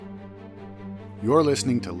You're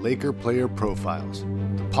listening to Laker Player Profiles,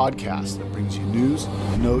 the podcast that brings you news,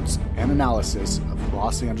 notes, and analysis of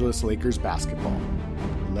Los Angeles Lakers basketball.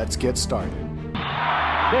 Let's get started.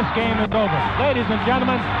 This game is over. Ladies and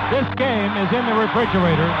gentlemen, this game is in the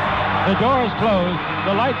refrigerator. The door is closed.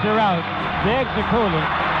 The lights are out. The eggs are cooling.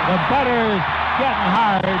 The butter's getting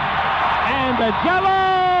hard. And the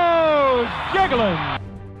Jell-O's jiggling.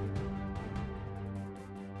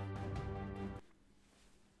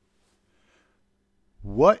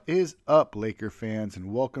 What is up, Laker fans,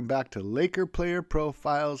 and welcome back to Laker Player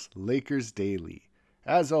Profiles, Lakers Daily.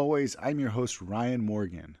 As always, I'm your host, Ryan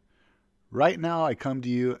Morgan. Right now, I come to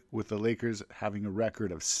you with the Lakers having a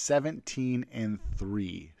record of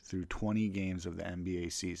 17-3 through 20 games of the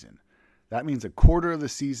NBA season. That means a quarter of the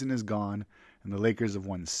season is gone, and the Lakers have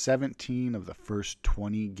won 17 of the first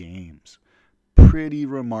 20 games. Pretty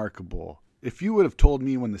remarkable. If you would have told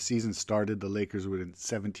me when the season started the Lakers would win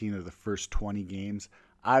 17 of the first 20 games,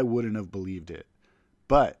 I wouldn't have believed it.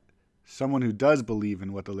 But someone who does believe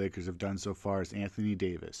in what the Lakers have done so far is Anthony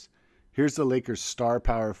Davis. Here's the Lakers' star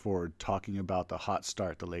power forward talking about the hot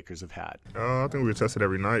start the Lakers have had. I think we test it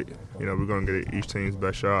every night. We're going to get each team's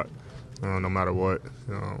best shot, no matter what,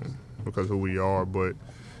 because of who we are. But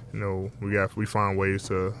we find ways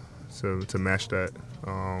to match that.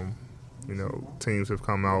 Teams have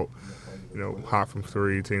come out, hot from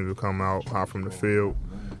three. Teams have come out hot from the field.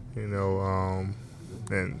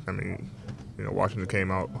 Washington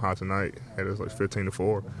came out hot tonight. Had us like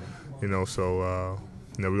 15-4. So.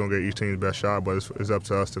 We're going to get each team's best shot, but it's up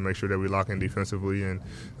to us to make sure that we lock in defensively and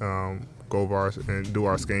go over and do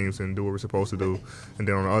our schemes and do what we're supposed to do. And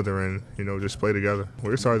then on the other end, just play together.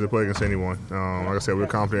 We're excited to play against anyone. Like I said, we're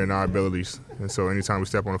confident in our abilities. And so anytime we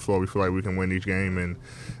step on the floor, we feel like we can win each game. And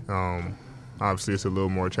obviously it's a little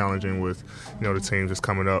more challenging with, the teams that's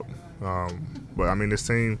coming up. But, this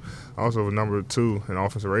team also was number 2 in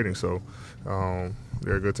offensive rating, so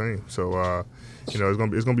they're a good team. So, it's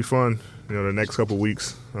gonna be fun. The next couple of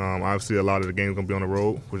weeks. Obviously, a lot of the games gonna be on the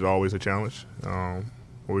road, which is always a challenge. But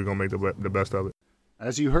we're gonna make the best of it.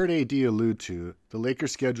 As you heard AD allude to, the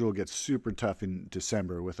Lakers' schedule gets super tough in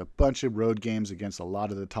December with a bunch of road games against a lot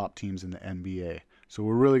of the top teams in the NBA. So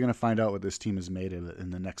we're really gonna find out what this team is made of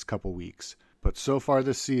in the next couple weeks. But so far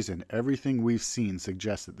this season, everything we've seen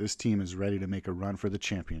suggests that this team is ready to make a run for the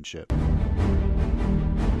championship.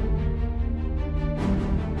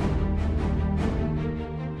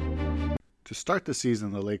 To start the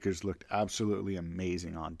season, the Lakers looked absolutely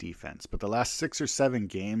amazing on defense, but the last 6 or 7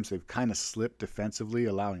 games, they've kind of slipped defensively,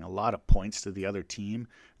 allowing a lot of points to the other team,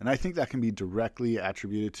 and I think that can be directly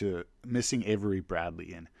attributed to missing Avery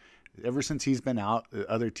Bradley. And ever since he's been out, the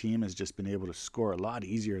other team has just been able to score a lot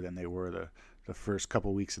easier than they were the first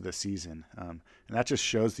couple weeks of the season, and that just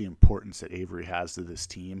shows the importance that Avery has to this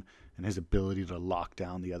team and his ability to lock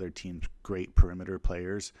down the other team's great perimeter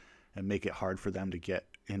players and make it hard for them to get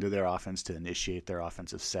into their offense to initiate their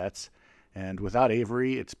offensive sets. And without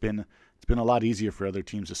Avery, it's been a lot easier for other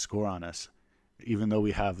teams to score on us. Even though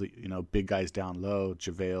we have big guys down low,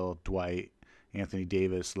 JaVale, Dwight, Anthony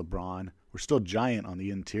Davis, LeBron, we're still giant on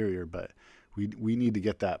the interior, but we need to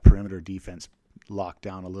get that perimeter defense locked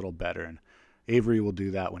down a little better. And Avery will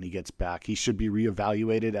do that when he gets back. He should be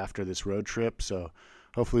reevaluated after this road trip, so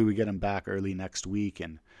hopefully we get him back early next week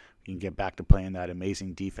and we can get back to playing that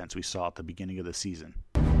amazing defense we saw at the beginning of the season.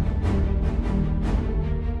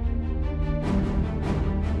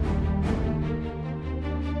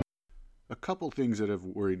 A couple things that have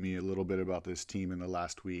worried me a little bit about this team in the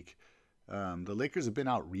last week. The Lakers have been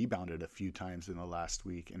out-rebounded a few times in the last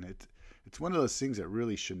week, and it's one of those things that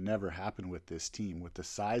really should never happen with this team. With the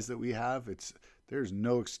size that we have, there's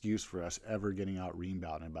no excuse for us ever getting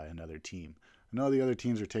out-rebounded by another team. I know the other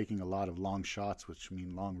teams are taking a lot of long shots, which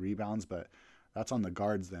mean long rebounds, but that's on the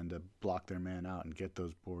guards then to block their man out and get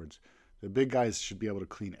those boards. The big guys should be able to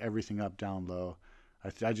clean everything up down low.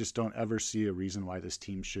 I just don't ever see a reason why this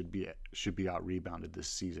team should be out-rebounded this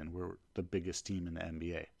season. We're the biggest team in the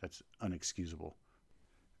NBA. That's unexcusable.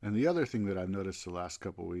 And the other thing that I've noticed the last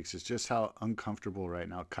couple of weeks is just how uncomfortable right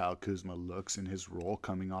now Kyle Kuzma looks in his role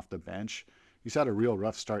coming off the bench. He's had a real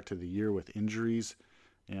rough start to the year with injuries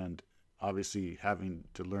and obviously having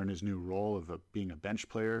to learn his new role of being a bench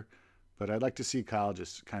player. But I'd like to see Kyle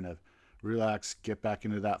just kind of relax, get back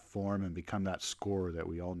into that form, and become that scorer that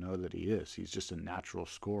we all know that he is. He's just a natural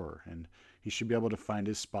scorer, and he should be able to find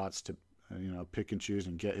his spots to, pick and choose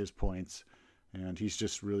and get his points. And he's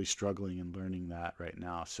just really struggling and learning that right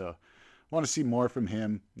now. So I want to see more from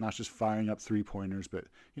him, not just firing up 3-pointers, but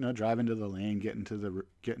driving to the lane, getting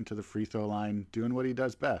to the free throw line, doing what he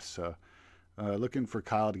does best. So looking for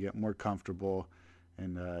Kyle to get more comfortable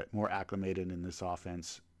and more acclimated in this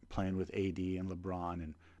offense, playing with AD and LeBron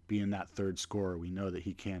and being that third scorer we know that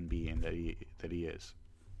he can be and that he is.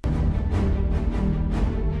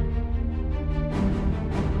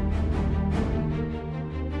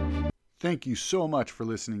 Thank you so much for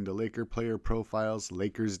listening to Laker Player Profiles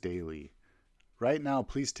Lakers Daily. Right now,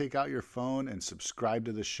 please take out your phone and subscribe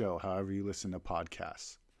to the show however you listen to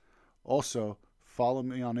podcasts. Also, follow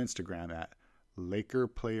me on Instagram at Laker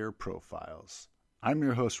Player Profiles. I'm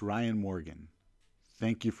your host, Ryan Morgan.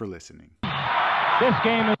 Thank you for listening. This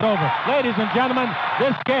game is over. Ladies and gentlemen,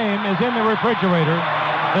 this game is in the refrigerator.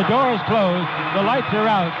 The door is closed. The lights are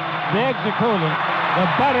out. The eggs are cooling. The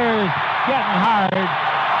butter's getting hard.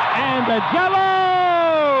 And the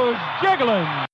Jell-O's jiggling.